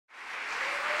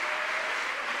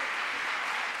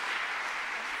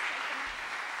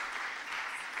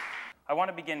I want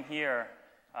to begin here.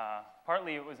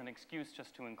 Partly it was an excuse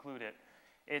just to include it.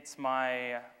 It's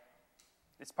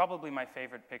probably my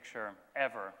favorite picture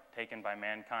ever taken by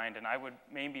mankind, and I would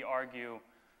maybe argue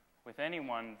with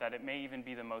anyone that it may even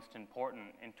be the most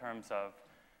important in terms of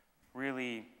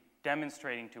really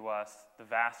demonstrating to us the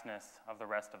vastness of the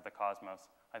rest of the cosmos.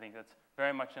 I think that's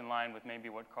very much in line with maybe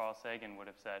what Carl Sagan would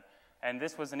have said. And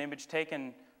this was an image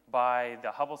taken by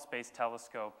the Hubble Space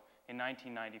Telescope in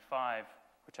 1995,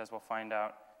 which, as we'll find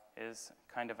out, is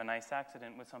kind of a nice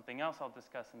accident with something else I'll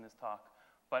discuss in this talk.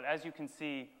 But as you can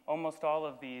see, almost all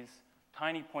of these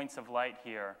tiny points of light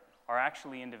here are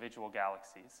actually individual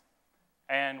galaxies.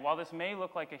 And while this may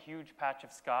look like a huge patch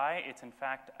of sky, it's in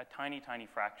fact a tiny, tiny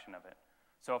fraction of it.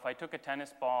 So if I took a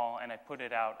tennis ball and I put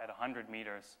it out at 100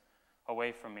 meters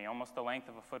away from me, almost the length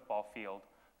of a football field,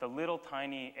 the little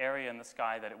tiny area in the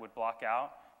sky that it would block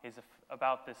out is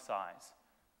about this size.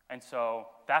 And so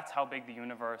that's how big the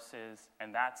universe is,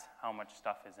 and that's how much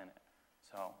stuff is in it.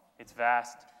 So it's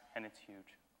vast and it's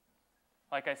huge.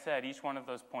 Like I said, each one of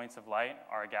those points of light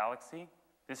are a galaxy.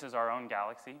 This is our own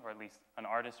galaxy, or at least an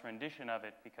artist's rendition of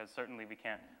it, because certainly we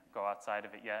can't go outside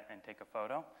of it yet and take a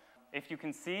photo. If you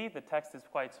can see, the text is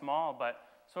quite small, but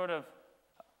sort of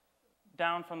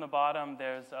down from the bottom,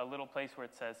 there's a little place where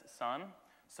it says sun.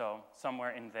 So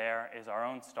somewhere in there is our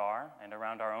own star, and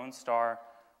around our own star,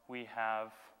 we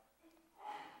have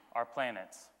our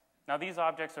planets. Now, these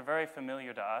objects are very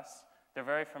familiar to us. They're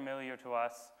very familiar to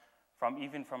us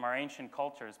even from our ancient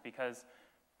cultures, because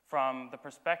from the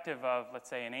perspective of, let's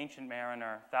say, an ancient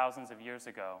mariner thousands of years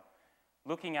ago,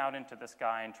 looking out into the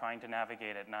sky and trying to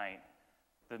navigate at night,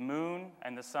 the moon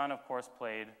and the sun, of course,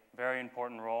 played very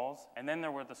important roles, and then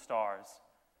there were the stars.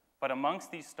 But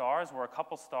amongst these stars were a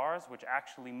couple stars which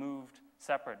actually moved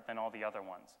separate than all the other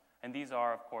ones. And these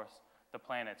are, of course, the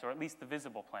planets, or at least the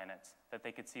visible planets that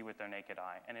they could see with their naked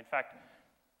eye. And in fact,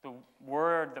 the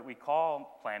word that we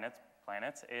call planets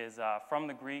is from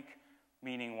the Greek,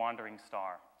 meaning wandering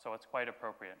star. So it's quite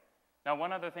appropriate. Now,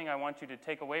 one other thing I want you to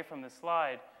take away from this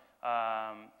slide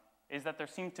is that there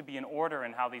seems to be an order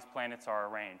in how these planets are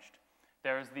arranged.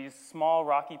 There's these small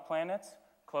rocky planets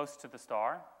close to the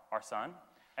star, our sun.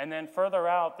 And then further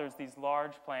out, there's these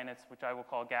large planets, which I will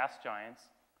call gas giants,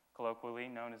 colloquially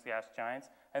known as gas giants.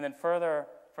 And then further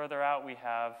out, we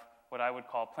have what I would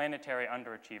call planetary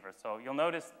underachievers. So you'll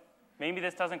notice maybe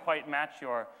this doesn't quite match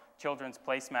your children's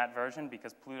placemat version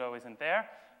because Pluto isn't there.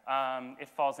 It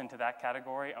falls into that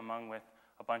category along with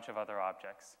a bunch of other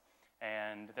objects.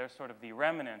 And they're sort of the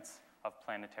remnants of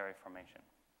planetary formation.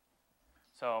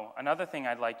 So another thing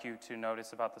I'd like you to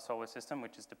notice about the solar system,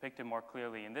 which is depicted more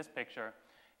clearly in this picture,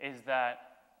 is that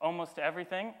almost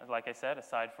everything, like I said,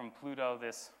 aside from Pluto,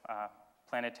 this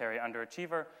planetary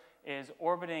underachiever, is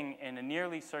orbiting in a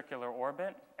nearly circular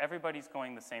orbit. Everybody's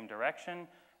going the same direction,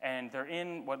 and they're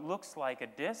in what looks like a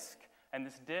disk, and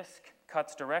this disk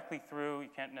cuts directly through, you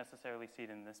can't necessarily see it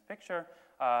in this picture,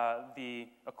 the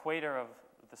equator of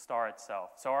the star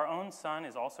itself. So our own sun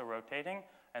is also rotating,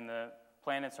 and the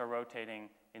planets are rotating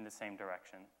in the same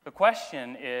direction. The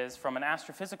question is, from an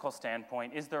astrophysical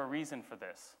standpoint, is there a reason for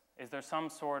this? Is there some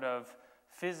sort of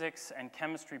physics and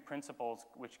chemistry principles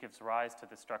which gives rise to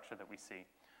the structure that we see?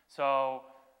 So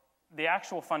the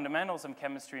actual fundamentals of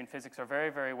chemistry and physics are very,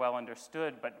 very well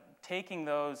understood, but taking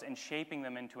those and shaping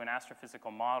them into an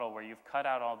astrophysical model where you've cut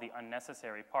out all the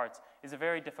unnecessary parts is a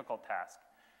very difficult task.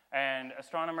 And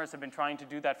astronomers have been trying to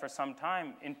do that for some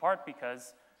time, in part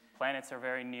because planets are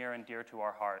very near and dear to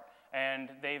our heart. And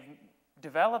they've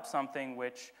developed something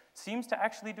which seems to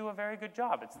actually do a very good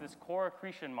job. It's this core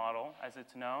accretion model, as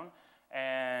it's known,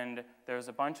 and there's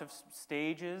a bunch of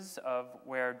stages of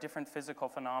where different physical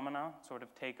phenomena sort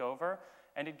of take over,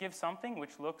 and it gives something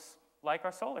which looks like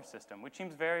our solar system, which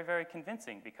seems very, very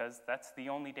convincing because that's the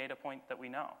only data point that we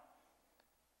know.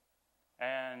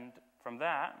 And from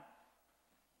that,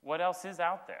 what else is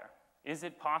out there? Is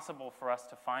it possible for us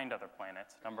to find other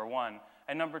planets, number one?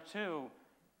 And number two,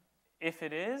 if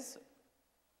it is,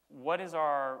 what is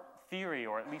our theory,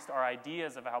 or at least our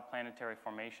ideas of how planetary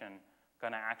formation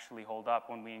going to actually hold up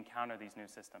when we encounter these new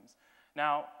systems?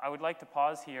 Now, I would like to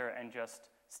pause here and just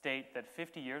state that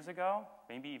 50 years ago,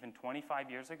 maybe even 25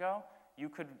 years ago, you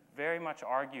could very much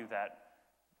argue that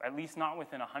at least not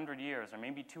within 100 years or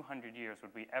maybe 200 years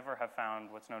would we ever have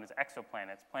found what's known as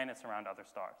exoplanets, planets around other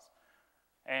stars.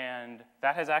 And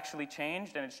that has actually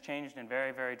changed, and it's changed in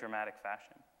very, very dramatic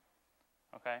fashion.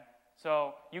 Okay?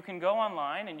 So you can go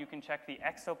online and you can check the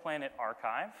Exoplanet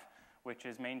Archive, which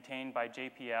is maintained by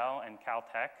JPL and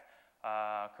Caltech,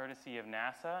 courtesy of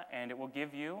NASA, and it will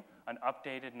give you an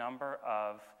updated number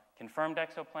of confirmed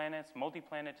exoplanets,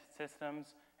 multi-planet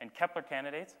systems, and Kepler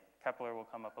candidates. Kepler will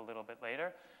come up a little bit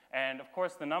later. And of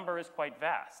course, the number is quite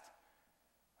vast.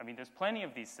 I mean, there's plenty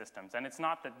of these systems, and it's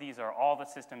not that these are all the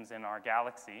systems in our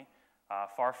galaxy.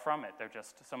 Far from it. They're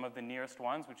just some of the nearest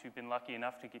ones, which we've been lucky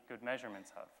enough to get good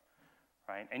measurements of,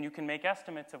 right? And you can make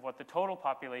estimates of what the total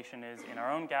population is in our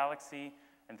own galaxy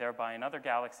and thereby in other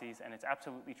galaxies, and it's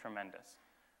absolutely tremendous.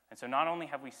 And so not only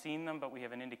have we seen them, but we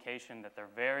have an indication that they're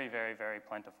very, very, very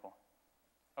plentiful.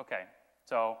 Okay,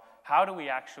 so how do we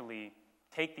actually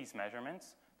take these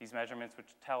measurements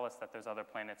which tell us that there's other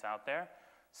planets out there?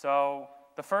 So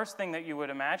the first thing that you would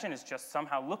imagine is just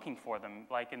somehow looking for them,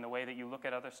 like in the way that you look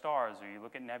at other stars or you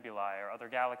look at nebulae or other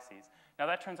galaxies. Now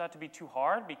that turns out to be too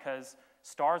hard because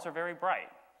stars are very bright,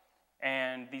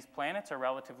 and these planets are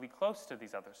relatively close to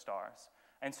these other stars.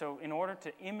 And so in order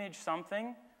to image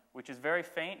something which is very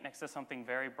faint next to something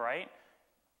very bright,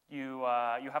 you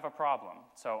have a problem.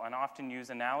 So an often used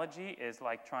analogy is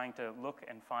like trying to look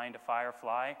and find a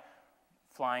firefly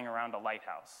flying around a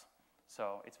lighthouse.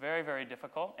 So it's very, very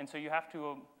difficult, and so you have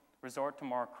to resort to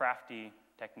more crafty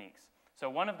techniques. So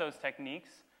one of those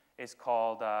techniques is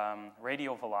called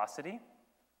radial velocity,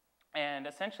 and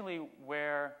essentially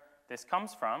where this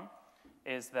comes from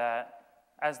is that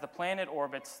as the planet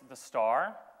orbits the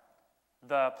star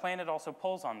planet also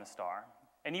pulls on the star.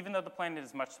 And even though the planet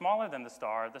is much smaller than the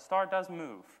star does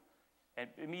move,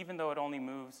 and even though it only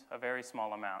moves a very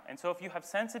small amount. And so if you have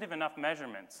sensitive enough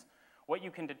measurements, what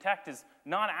you can detect is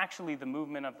not actually the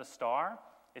movement of the star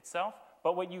itself,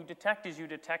 but what you detect is you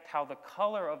detect how the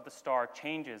color of the star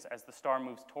changes as the star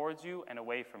moves towards you and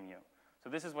away from you. So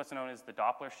this is what's known as the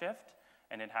Doppler shift,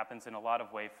 and it happens in a lot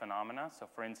of wave phenomena. So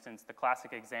for instance, the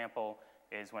classic example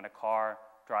is when a car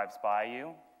drives by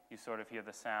you, you sort of hear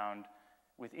the sound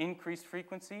with increased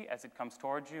frequency as it comes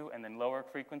towards you, and then lower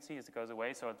frequency as it goes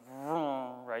away, so it's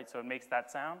vroom, right? So it makes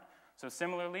that sound. So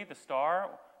similarly,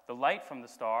 the light from the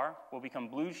star will become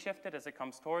blue shifted as it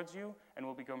comes towards you, and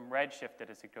will become red shifted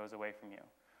as it goes away from you.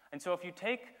 And so if you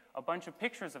take a bunch of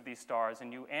pictures of these stars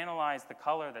and you analyze the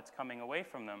color that's coming away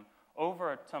from them,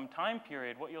 over some time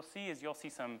period, what you'll see is you'll see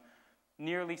some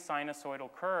nearly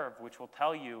sinusoidal curve, which will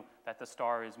tell you that the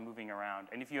star is moving around.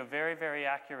 And if you have very, very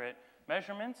accurate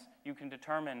measurements, you can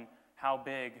determine how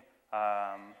big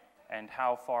and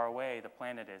how far away the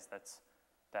planet is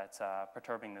that's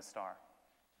perturbing the star.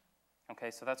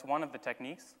 Okay, so that's one of the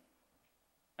techniques.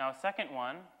 Now, a second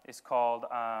one is called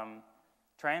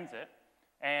transit.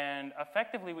 And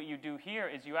effectively what you do here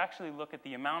is you actually look at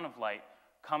the amount of light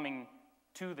coming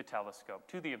to the telescope,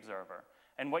 to the observer.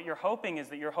 And what you're hoping is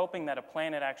that you're hoping that a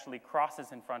planet actually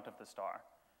crosses in front of the star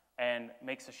and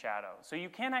makes a shadow. So you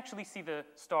can't actually see the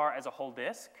star as a whole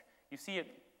disk. You see it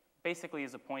basically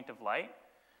as a point of light.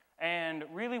 And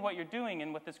really what you're doing,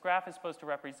 and what this graph is supposed to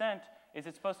represent, is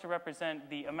it's supposed to represent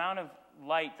the amount of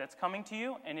light that's coming to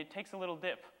you, and it takes a little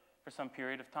dip for some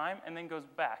period of time, and then goes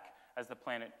back as the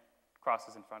planet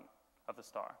crosses in front of the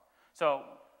star. So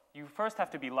you first have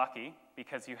to be lucky,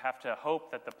 because you have to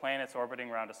hope that the planets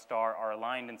orbiting around a star are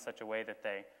aligned in such a way that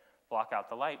they block out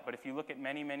the light. But if you look at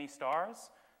many, many stars,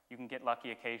 you can get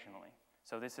lucky occasionally.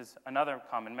 So this is another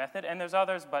common method, and there's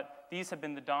others, but these have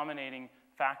been the dominating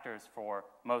factors for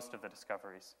most of the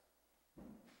discoveries.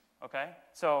 Okay,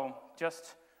 so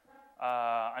just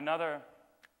another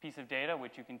piece of data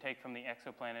which you can take from the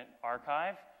exoplanet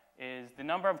archive is the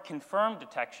number of confirmed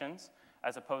detections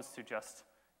as opposed to just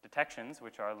detections,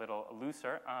 which are a little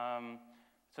looser.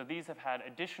 So these have had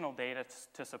additional data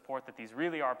to support that these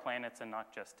really are planets and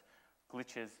not just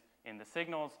glitches in the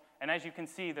signals. And as you can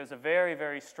see, there's a very,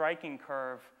 very striking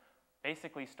curve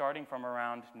basically starting from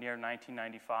around near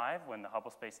 1995 when the Hubble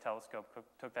Space Telescope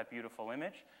took that beautiful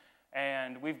image.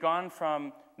 And we've gone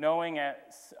from knowing a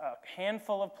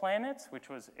handful of planets, which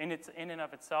was in and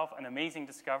of itself an amazing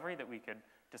discovery that we could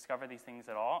discover these things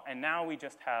at all, and now we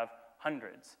just have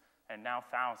hundreds and now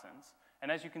thousands.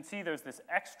 And as you can see, there's this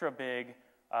extra big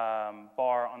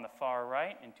bar on the far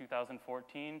right in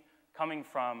 2014 coming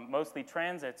from mostly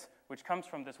transits, which comes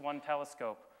from this one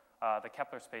telescope, the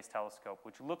Kepler Space Telescope,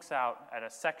 which looks out at a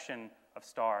section of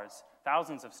stars,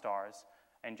 thousands of stars,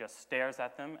 and just stares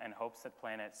at them and hopes that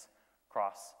planets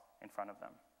cross in front of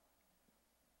them.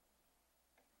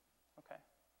 Okay.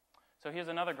 So here's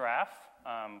another graph,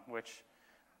 which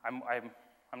I'm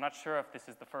not sure if this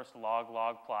is the first log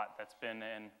plot that's been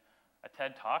in a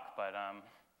TED Talk, but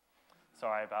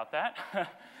sorry about that.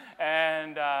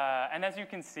 And as you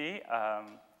can see,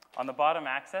 on the bottom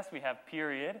axis, we have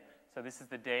period. So this is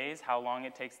the days, how long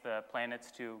it takes the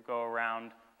planets to go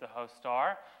around the host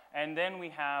star. And then we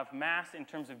have mass in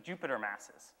terms of Jupiter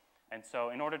masses. And so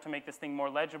in order to make this thing more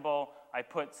legible, I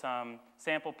put some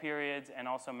sample periods and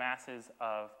also masses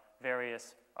of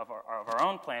various of our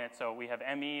own planet. So we have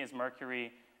ME is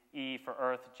Mercury, E for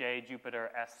Earth, J,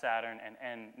 Jupiter, S, Saturn, and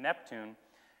N, Neptune.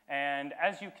 And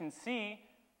as you can see,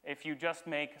 if you just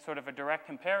make sort of a direct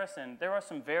comparison, there are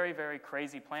some very, very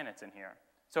crazy planets in here.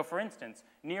 So for instance,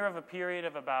 near of a period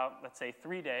of about, let's say,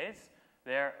 3 days,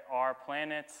 there are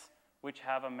planets which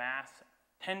have a mass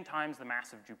 10 times the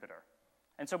mass of Jupiter.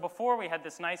 And so before we had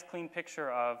this nice clean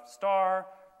picture of star,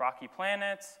 rocky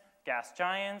planets, gas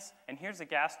giants, and here's a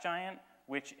gas giant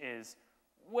which is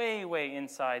way, way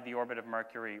inside the orbit of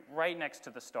Mercury, right next to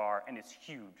the star, and it's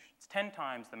huge. It's 10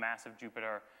 times the mass of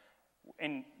Jupiter.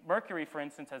 And Mercury, for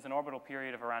instance, has an orbital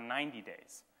period of around 90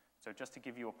 days. So just to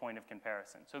give you a point of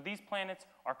comparison. So these planets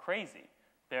are crazy.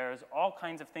 There's all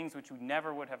kinds of things which we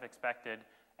never would have expected,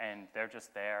 and they're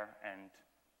just there, and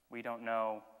we don't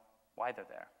know why they're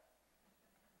there.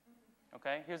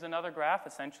 Okay, here's another graph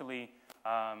essentially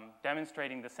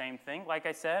demonstrating the same thing. Like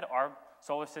I said, our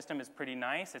solar system is pretty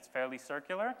nice. It's fairly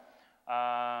circular.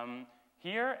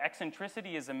 Here,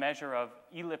 eccentricity is a measure of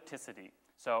ellipticity.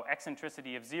 So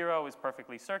eccentricity of 0 is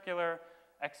perfectly circular.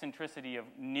 Eccentricity of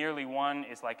nearly 1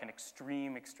 is like an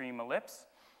extreme, extreme ellipse.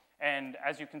 And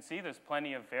as you can see, there's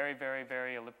plenty of very, very,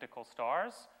 very elliptical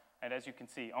stars. And as you can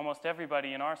see, almost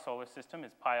everybody in our solar system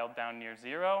is piled down near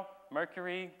 0.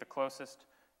 Mercury, the closest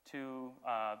to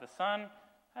the sun,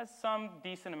 has some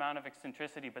decent amount of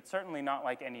eccentricity, but certainly not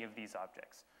like any of these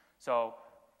objects. So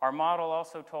our model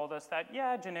also told us that,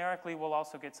 yeah, generically we'll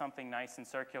also get something nice and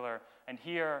circular. And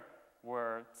here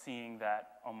we're seeing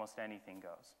that almost anything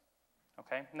goes.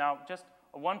 Okay? Now, just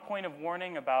one point of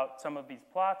warning about some of these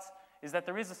plots is that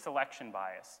there is a selection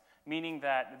bias, meaning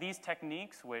that these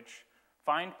techniques which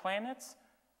find planets,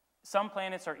 some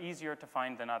planets are easier to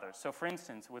find than others. So for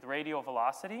instance, with radial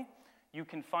velocity, you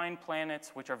can find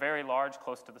planets which are very large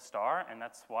close to the star, and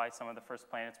that's why some of the first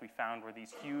planets we found were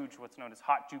these huge, what's known as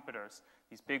hot Jupiters,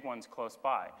 these big ones close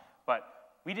by. But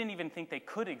we didn't even think they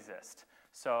could exist.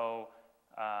 So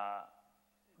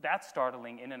that's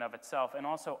startling in and of itself. And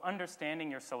also understanding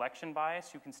your selection bias,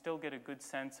 you can still get a good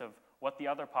sense of what the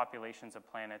other populations of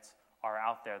planets are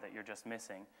out there that you're just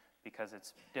missing because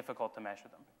it's difficult to measure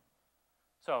them.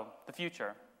 So the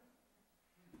future.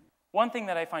 One thing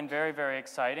that I find very, very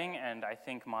exciting, and I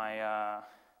think my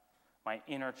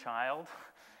inner child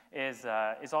is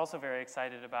also very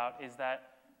excited about, is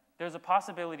that there's a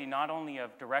possibility not only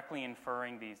of directly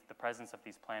inferring the presence of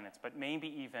these planets, but maybe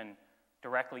even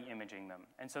directly imaging them.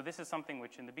 And so this is something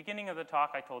which in the beginning of the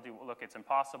talk I told you, well, look, it's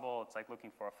impossible. It's like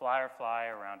looking for a firefly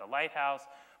around a lighthouse.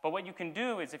 But what you can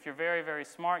do is if you're very, very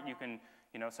smart, you can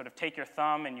sort of take your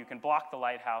thumb and you can block the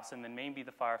lighthouse, and then maybe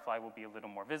the firefly will be a little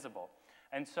more visible.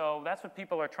 And so that's what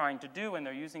people are trying to do, and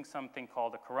they're using something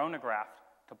called a coronagraph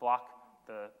to block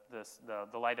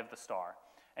the light of the star.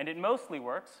 And it mostly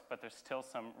works, but there's still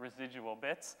some residual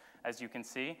bits, as you can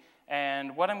see.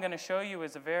 And what I'm going to show you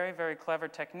is a very, very clever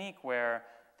technique where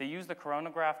they use the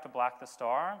coronagraph to block the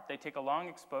star. They take a long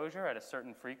exposure at a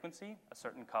certain frequency, a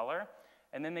certain color,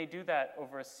 and then they do that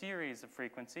over a series of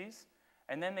frequencies,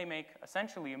 and then they make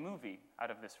essentially a movie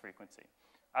out of this frequency,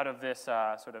 out of this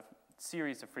sort of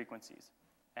series of frequencies.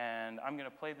 And I'm going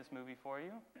to play this movie for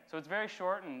you. So it's very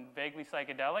short and vaguely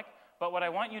psychedelic, but what I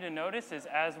want you to notice is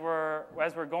as we're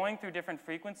going through different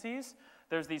frequencies,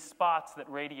 there's these spots that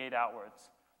radiate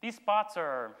outwards. These spots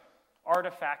are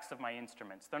artifacts of my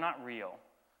instruments. They're not real,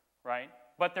 right?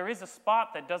 But there is a spot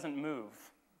that doesn't move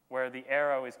where the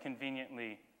arrow is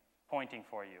conveniently pointing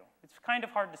for you. It's kind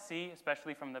of hard to see,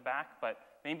 especially from the back, but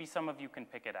maybe some of you can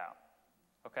pick it out,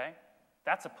 okay?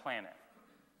 That's a planet,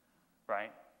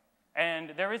 right?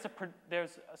 And there's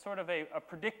a sort of a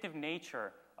predictive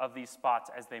nature of these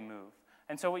spots as they move.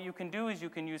 And so what you can do is you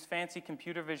can use fancy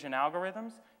computer vision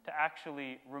algorithms to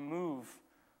actually remove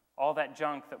all that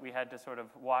junk that we had to sort of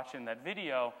watch in that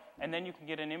video, and then you can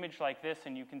get an image like this,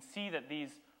 and you can see that these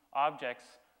objects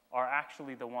are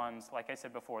actually the ones, like I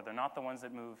said before, they're not the ones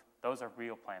that move, those are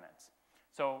real planets.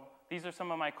 So these are some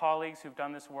of my colleagues who've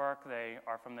done this work. They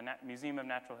are from the Museum of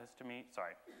Natural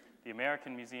History, the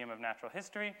American Museum of Natural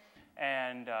History,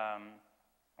 and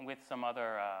with some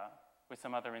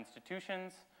other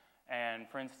institutions. And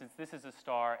for instance, this is a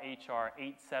star HR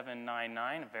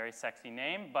 8799, a very sexy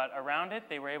name, but around it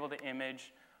they were able to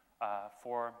image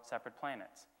 4 separate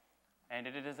planets. And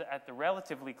it is at the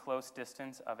relatively close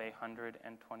distance of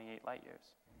 128 light years.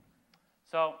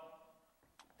 So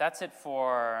that's it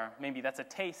for, maybe that's a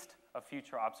taste of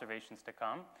future observations to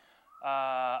come.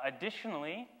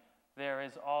 Additionally, there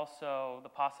is also the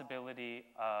possibility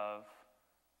of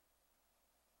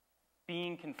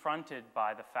being confronted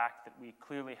by the fact that we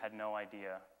clearly had no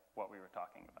idea what we were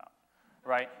talking about,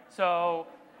 right? So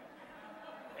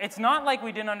it's not like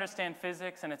we didn't understand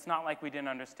physics, and it's not like we didn't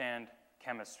understand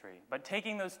chemistry. But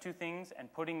taking those two things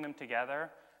and putting them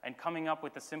together and coming up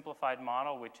with a simplified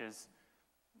model, which is,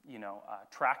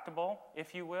 tractable,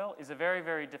 if you will, is a very,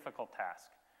 very difficult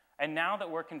task. And now that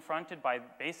we're confronted by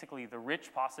basically the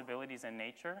rich possibilities in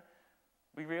nature,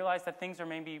 we realize that things are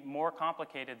maybe more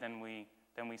complicated than we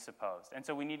supposed. And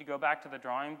so we need to go back to the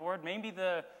drawing board. Maybe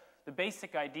the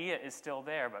basic idea is still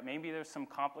there, but maybe there's some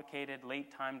complicated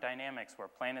late-time dynamics where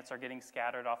planets are getting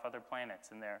scattered off other planets,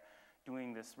 and they're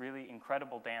doing this really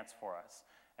incredible dance for us.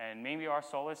 And maybe our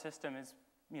solar system is,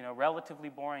 relatively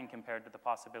boring compared to the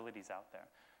possibilities out there.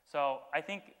 So I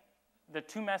think the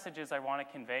two messages I want to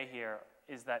convey here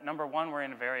is that, number one, we're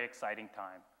in a very exciting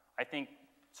time. I think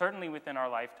certainly within our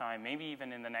lifetime, maybe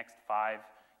even in the next 5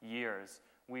 years,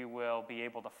 we will be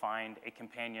able to find a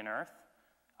companion Earth.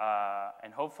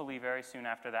 And hopefully very soon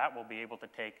after that, we'll be able to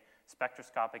take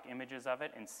spectroscopic images of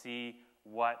it and see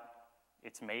what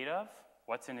it's made of,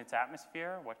 what's in its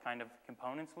atmosphere, what kind of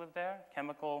components live there,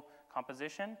 chemical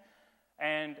composition.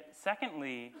 And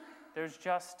secondly, there's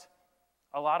just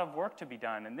a lot of work to be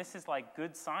done. And this is like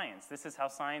good science. This is how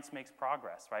science makes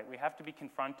progress, right? We have to be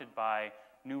confronted by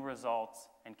new results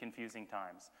and confusing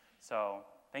times. So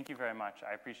thank you very much.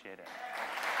 I appreciate it.